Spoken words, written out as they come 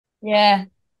Yeah,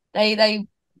 they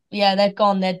yeah, they're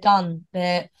gone. They're done.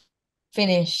 They're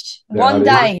finished. They're out One of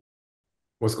here. day.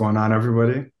 What's going on,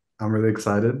 everybody? I'm really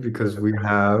excited because we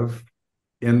have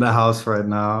in the house right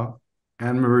now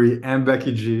Anne-Marie and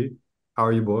Becky G. How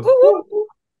are you both? Woo,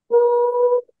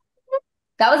 woo.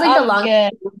 That was like the I'm longest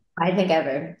good. I think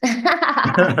ever.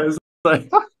 It's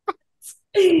like,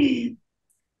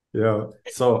 yeah.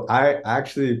 So I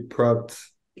actually prepped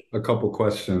a couple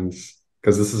questions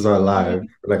because this is our live, Mhm.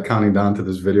 like counting down to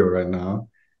this video right now.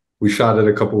 We shot it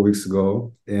a couple weeks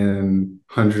ago in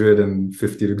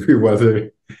 150-degree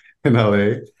weather in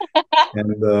LA.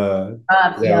 And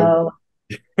Up, yeah, yo.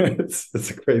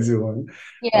 it's a crazy one.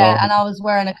 Yeah, and I was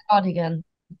wearing a cardigan.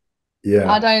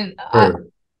 I Yeah, don't sure.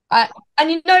 I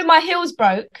and you know my heels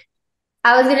broke.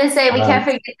 I was gonna say we Uh, can't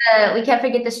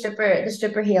forget the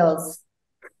stripper heels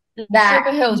The that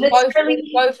stripper heels,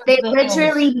 literally both of they the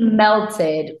literally heels.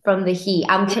 melted from the heat.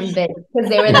 I'm convinced because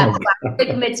they were oh my that God.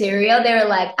 plastic material. They were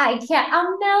like, I can't,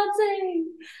 I'm melting.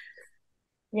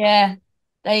 Yeah.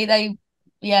 They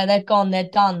yeah, they're gone. They're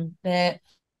done. They're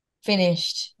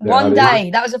finished. They're out One of here. day.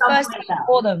 That was the Some first point day I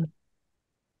though. wore them.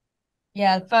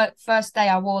 Yeah, first day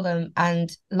I wore them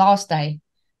and last day.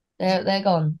 They're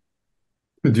gone.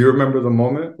 Do you remember the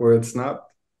moment where it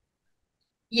snapped?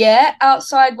 Yeah,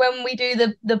 outside when we do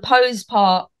the pose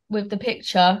part with the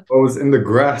picture. Oh, it was in the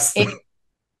grass. It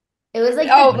It was like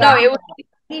the oh no, gravel.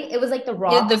 It was like the the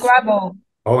rocks. gravel.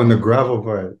 Oh, in the gravel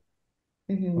part.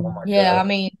 Oh Mhm. my Yeah, God. I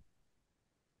mean,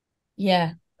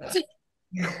 yeah.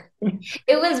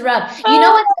 It was rough. You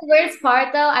know what's the worst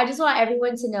part though? I just want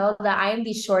everyone to know that I am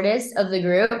the shortest of the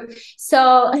group.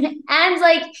 So Anne's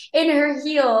like in her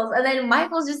heels, and then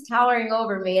Michael's just towering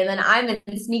over me, and then I'm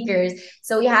in sneakers.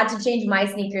 So we had to change my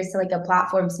sneakers to like a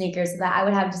platform sneaker so that I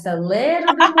would have just a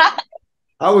little bit more.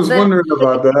 I was But wondering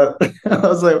about that. I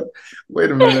was like, wait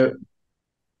a minute.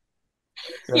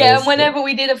 Yeah, and Yes. whenever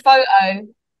we did a photo,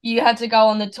 you had to go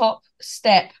on the top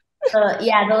step.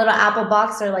 yeah, the little apple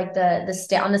box or like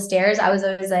on the stairs. I was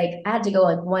always like, I had to go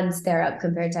like one stair up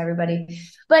compared to everybody.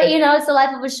 But it's the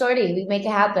life of a shorty. We make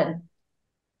it happen.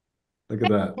 Look at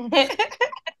that.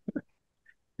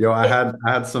 Yo, I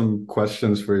had some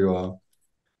questions for you all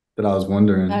that I was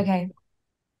wondering. Okay.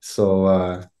 So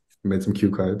I made some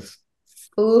cue cards.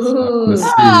 I want to Ooh.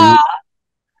 see, Ah!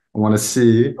 I want to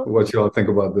see what you all think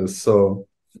about this. So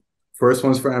first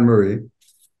one's for Anne-Marie.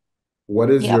 What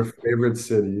is your Yep. favorite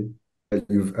city that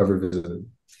you've ever visited?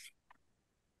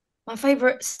 My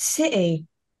favorite city.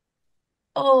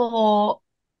 Oh,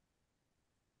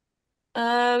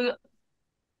 um,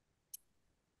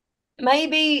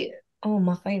 maybe. Oh,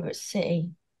 my favorite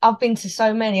city. I've been to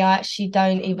so many, I actually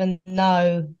don't even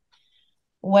know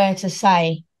where to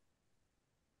say.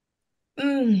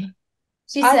 Mm,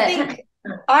 She I said, think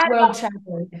I. world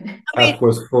traveler. I mean,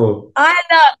 Passport's full. I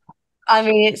know. I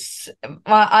mean,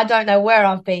 I don't know where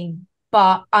I've been,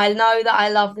 but I know that I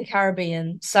love the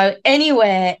Caribbean. So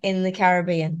anywhere in the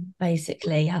Caribbean,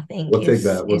 basically, I think We'll take is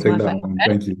that. We'll is take my that favorite. one.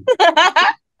 Thank you.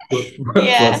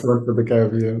 Yeah. Plus one for the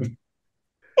Caribbean.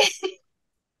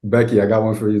 Becky, I got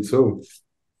one for you too.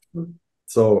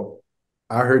 So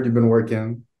I heard you've been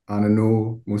working on a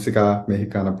new Música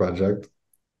Mexicana project.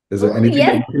 Is there Oh, anything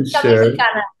that yes, you can la share?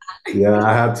 mexicana. Yeah,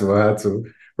 I had to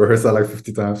rehearse that like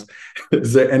 50 times.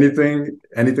 Is there anything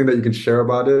that you can share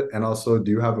about it? And also,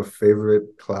 do you have a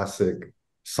favorite classic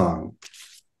song?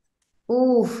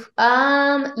 Oof.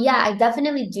 Yeah, I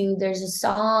definitely do. There's a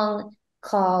song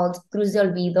called Cruz de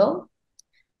Olvido.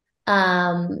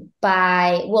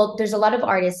 There's a lot of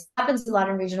artists. What happens a lot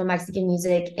in regional Mexican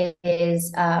music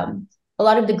is a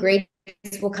lot of the greats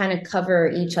will kind of cover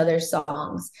each other's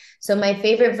songs. So my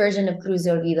favorite version of Cruz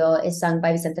de Olvido is sung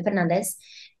by Vicente Fernandez.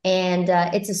 And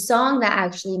it's a song that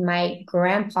actually my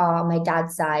grandpa, my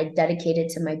dad's side, dedicated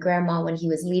to my grandma when he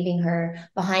was leaving her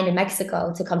behind in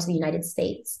Mexico to come to the United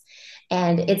States.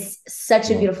 And it's such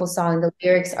a Wow. beautiful song. The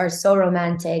lyrics are so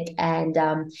romantic, and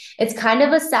it's kind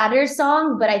of a sadder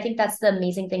song, but I think that's the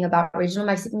amazing thing about original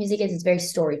Mexican music is it's very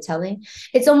storytelling.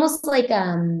 It's almost like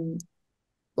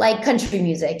country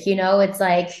music, it's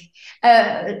like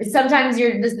sometimes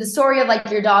the story of like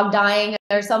your dog dying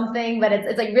or something, but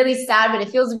it's like really sad, but it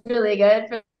feels really good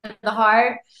for the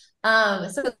heart.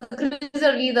 So Cruz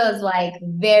Olvido is like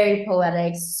very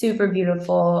poetic, super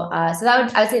beautiful. So I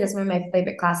would say that's one of my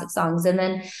favorite classic songs. And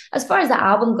then as far as the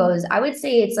album goes, I would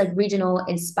say it's like regional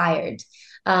inspired.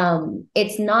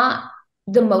 It's not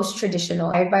the most traditional,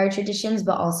 inspired by our traditions,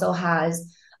 but also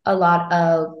has a lot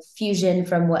of fusion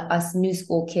from what us new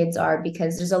school kids are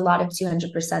because there's a lot of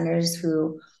 200 percenters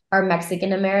who are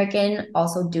Mexican American,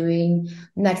 also doing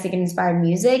Mexican inspired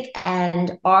music.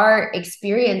 And our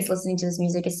experience listening to this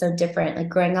music is so different. Like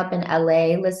growing up in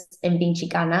LA and being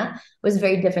Chicana was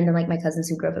very different than like my cousins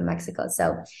who grew up in Mexico.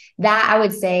 So that I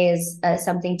would say is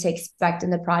something to expect in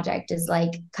the project, is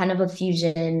like kind of a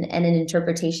fusion and an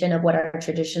interpretation of what our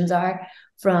traditions are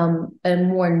from a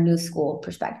more new school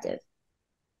perspective.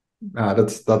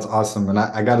 That's awesome. And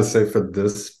I gotta say, for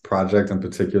this project in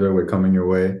particular, with Coming Your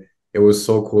Way, it was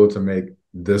so cool to make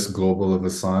this global of a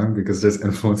song because there's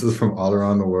influences from all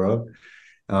around the world.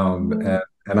 And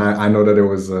I know that it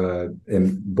was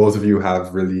and both of you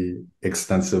have really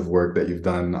extensive work that you've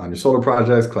done on your solo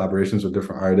projects, collaborations with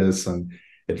different artists, and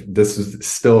this is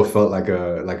still felt like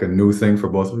a new thing for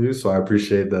both of you. So I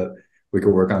appreciate that we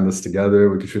could work on this together.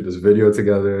 We could shoot this video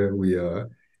together.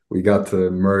 We got to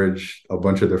merge a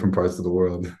bunch of different parts of the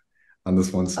world on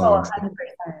this one song. 100%.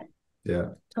 Yeah.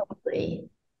 Totally.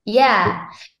 Yeah.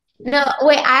 No,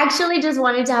 wait, I actually just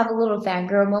wanted to have a little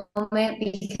fangirl moment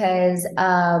because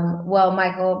well,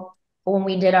 Michael, when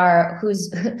we did our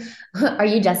who's are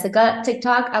you Jessica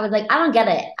TikTok, I was like, I don't get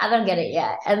it. I don't get it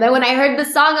yet. And then when I heard the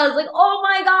song, I was like, oh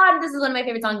my God, this is one of my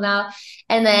favorite songs now.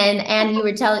 And then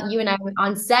you and I were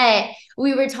on set,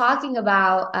 we were talking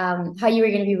about how you were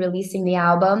going to be releasing the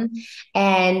album.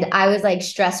 And I was like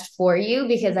stressed for you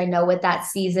because I know what that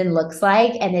season looks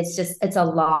like. And it's a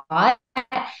lot.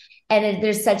 And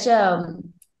there's such a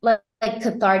like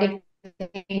cathartic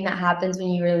thing that happens when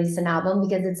you release an album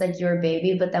because it's like your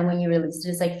baby, but then when you release it,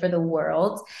 it's like for the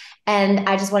world. And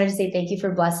I just wanted to say thank you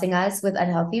for blessing us with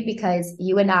Unhealthy, because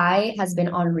You and I has been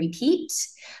on repeat,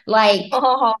 like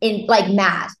in like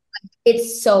mad.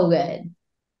 It's so good.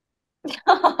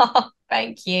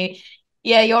 Thank you.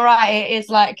 Yeah, you're right. It is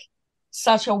like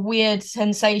such a weird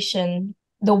sensation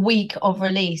the week of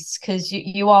release, because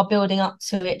you are building up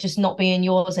to it just not being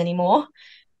yours anymore.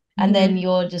 And then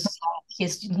you're just like,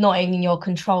 it's not in your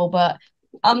control. But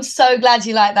I'm so glad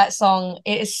you like that song.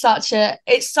 It's such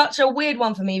a weird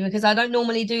one for me because I don't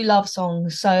normally do love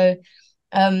songs. So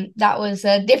that was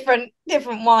a different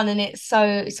one, and it's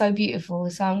so beautiful.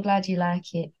 So I'm glad you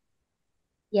like it.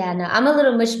 Yeah, no, I'm a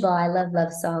little mushball. I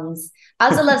love songs. I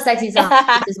also love sexy songs,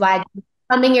 which is why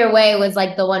Coming Your Way was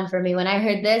like the one for me. When I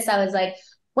heard this, I was like,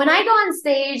 when I go on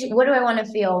stage, what do I want to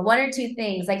feel? One or two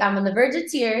things. Like I'm on the verge of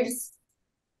tears,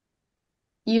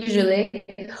 usually,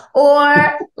 or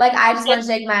like I just want to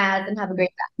shake my ass and have a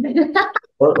great time.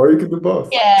 Or you can do both.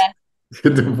 Yeah. You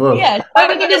can do both. Yeah, Or both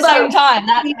we at can the do same both. time.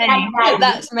 That's me.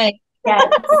 That's me. Yes.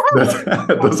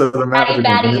 Those are the Patty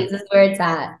magic ones. Baddies is where it's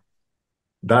at.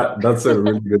 That's a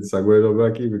really good segue though,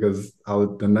 Becky, because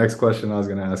the next question I was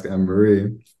gonna ask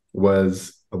Anne-Marie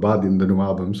was about the new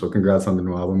album. So congrats on the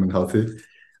new album and Healthy.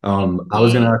 I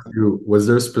was gonna ask you, was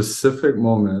there a specific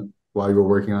moment while you were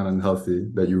working on Unhealthy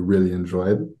that you really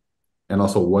enjoyed? And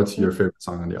also, what's your favorite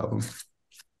song on the album?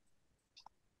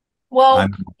 Well,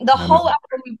 the whole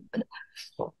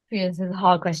album, this is a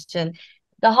hard question.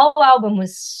 The whole album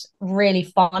was really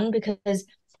fun because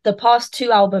the past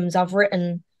two albums I've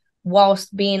written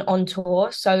whilst being on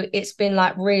tour. So it's been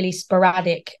like really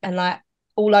sporadic and like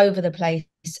all over the place.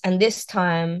 And this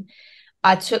time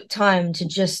I took time to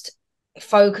just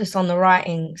focus on the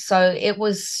writing. So it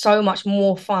was so much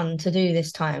more fun to do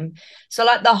this time. So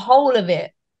like the whole of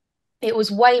it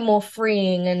was way more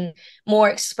freeing and more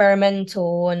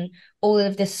experimental and all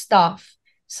of this stuff.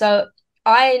 So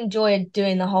I enjoyed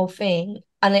doing the whole thing,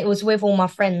 and it was with all my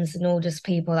friends and all just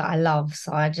people that I love.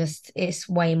 So it's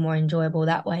way more enjoyable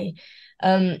that way.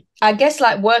 I guess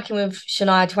like working with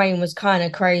Shania Twain was kind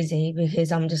of crazy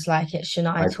because I'm just like, it's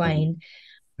Shania Twain.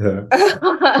 Yeah.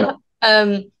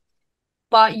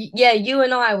 But yeah, You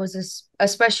and I was a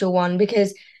special one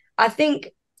because I think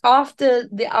after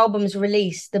the album's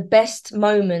release, the best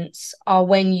moments are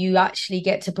when you actually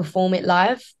get to perform it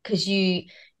live, because you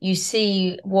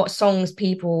see what songs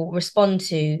people respond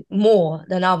to more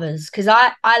than others. Because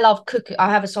I love Cuckoo. I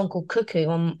have a song called Cuckoo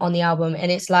on the album,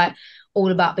 and it's like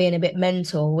all about being a bit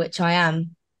mental, which I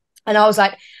am. And I was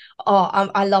like, oh,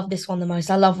 I love this one the most.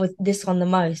 I love with this one the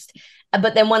most.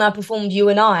 But then when I performed You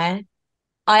and I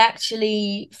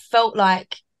actually felt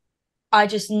like I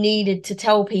just needed to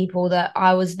tell people that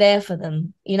I was there for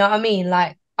them. You know what I mean?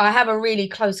 Like I have a really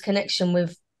close connection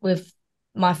with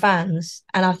my fans.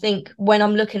 And I think when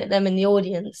I'm looking at them in the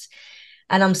audience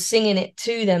and I'm singing it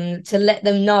to them to let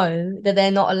them know that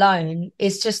they're not alone,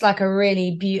 it's just like a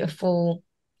really beautiful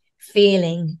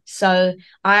feeling. So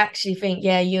I actually think,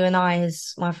 yeah, You and I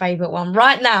is my favorite one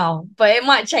right now, but it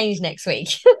might change next week.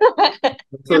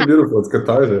 It's so beautiful. It's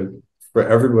cathartic for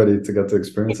everybody to get to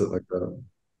experience it like that.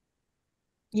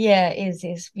 Yeah, it is.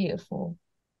 It's beautiful.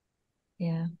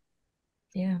 Yeah.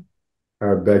 Yeah. All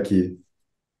right, Becky.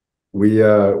 We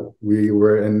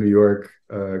were in New York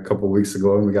a couple of weeks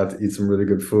ago and we got to eat some really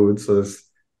good food. So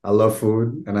I love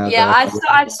food and I had to Yeah, ask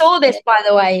I saw this by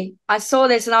the way. I saw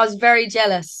this and I was very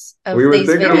jealous we of were these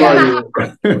thinking about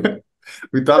videos. you.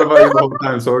 We thought about you the whole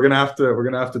time. So we're gonna have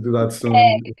to do that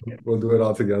soon. We'll do it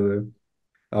all together.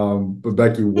 But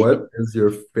Becky, what is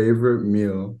your favorite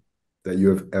meal that you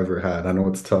have ever had? I know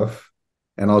it's tough.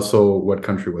 And also, what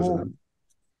country was it Oh, in?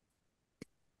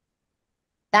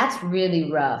 that's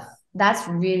really rough. That's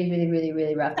really, really, really,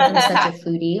 really rough because I'm such a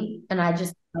foodie and I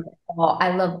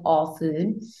love all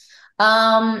food.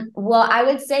 Well, I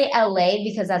would say LA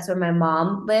because that's where my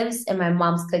mom lives and my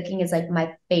mom's cooking is like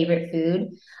my favorite food.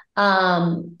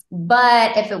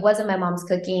 But if it wasn't my mom's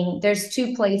cooking, there's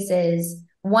two places.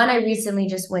 One I recently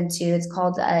just went to. It's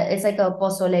called it's like a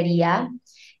pozoleria,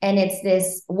 and it's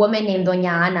this woman named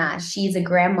Doña Ana. She's a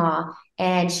grandma,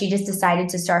 and she just decided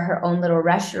to start her own little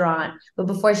restaurant. But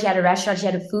before she had a restaurant, she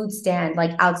had a food stand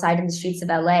like outside in the streets of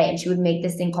LA, and she would make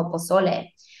this thing called pozole.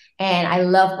 And I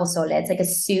love pozole. It's like a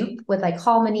soup with like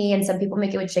hominy, and some people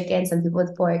make it with chicken, some people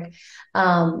with pork.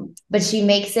 But she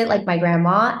makes it like my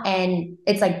grandma, and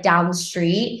it's like down the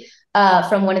street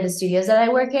from one of the studios that I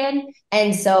work in.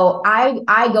 And so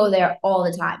I go there all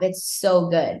the time. It's so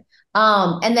good.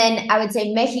 And then I would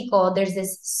say Mexico, there's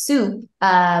this soup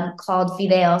called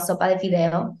fideo, sopa de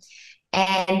fideo.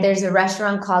 And there's a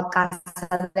restaurant called Casa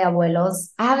de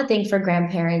Abuelos. I have a thing for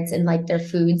grandparents and like their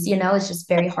foods, it's just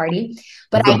very hearty.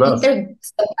 But It's the I eat best. their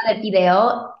sopa de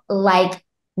fideo like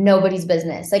nobody's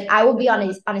business. Like I will be on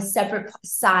a separate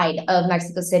side of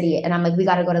Mexico City, and I'm like, we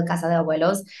gotta go to Casa de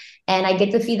Abuelos, and I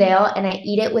get the fideo and I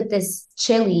eat it with this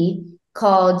chili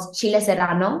called chile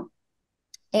serrano,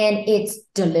 and it's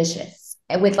delicious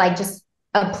with like just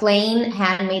a plain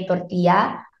handmade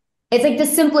tortilla. It's like the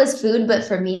simplest food, but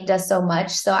for me, it does so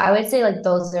much. So I would say like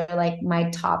those are like my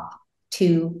top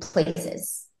two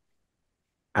places.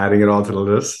 Adding it all to the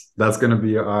list. That's gonna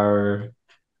be our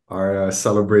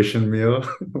celebration meal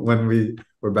when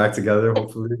we're back together,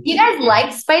 hopefully. You guys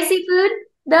like spicy food I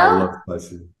though? love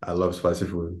spicy. I love spicy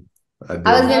food. I I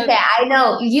was do. gonna So say, I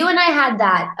know you and I had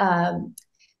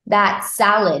that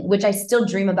salad, which I still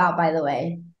dream about, by the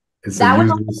way. It's a That would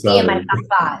yuzu also be in my salad.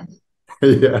 top five.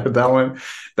 Yeah, that one.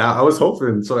 That I was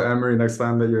hoping. So, Emery, next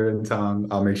time that you're in town,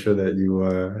 I'll make sure that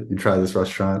you try this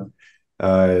restaurant.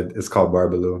 It's called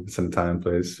Barbaloo. It's an Italian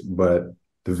place. But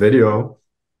the video,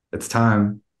 it's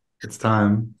time. It's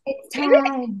time. It's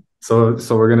time. So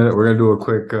we're gonna do a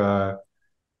quick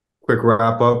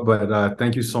wrap up. But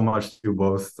thank you so much to you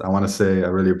both. I want to say I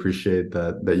really appreciate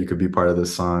that you could be part of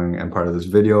this song and part of this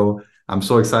video. I'm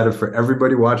so excited for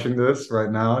everybody watching this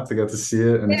right now to get to see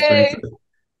it and experience it.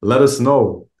 Let us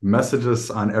know. Message us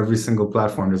on every single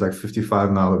platform. There's like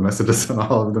 55 now, but message us on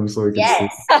all of them so we can see.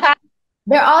 Yes.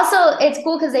 They're also, it's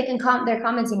cool because they're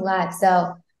commenting live.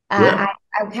 So Yeah.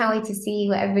 I can't wait to see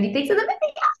what everybody thinks of the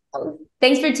video.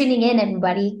 Thanks for tuning in,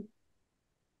 everybody.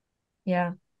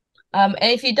 yeah. And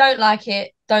if you don't like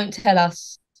it, don't tell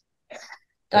us.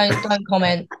 Don't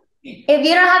comment. If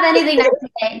you don't have anything nice to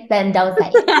say, then don't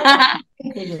say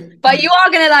But it. you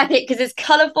are gonna like it because it's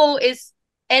colorful, it's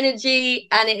energy,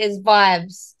 and it is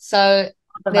vibes. So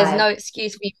The there's vibe. no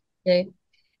excuse for you to do.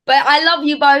 But I love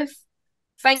you both.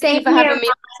 Thank Same you for here. having me.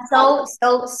 I'm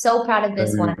so proud of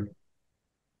this one. Same.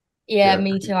 Yeah, Yeah.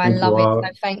 me too. I Thank you love it. So all.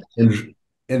 thank you.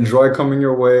 Enjoy coming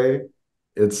your way.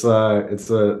 It's a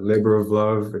labor of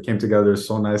love. It came together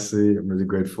so nicely. I'm really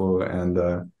grateful and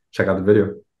check out the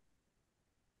video.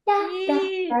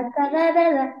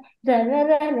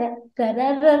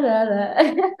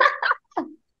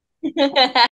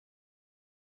 Yee.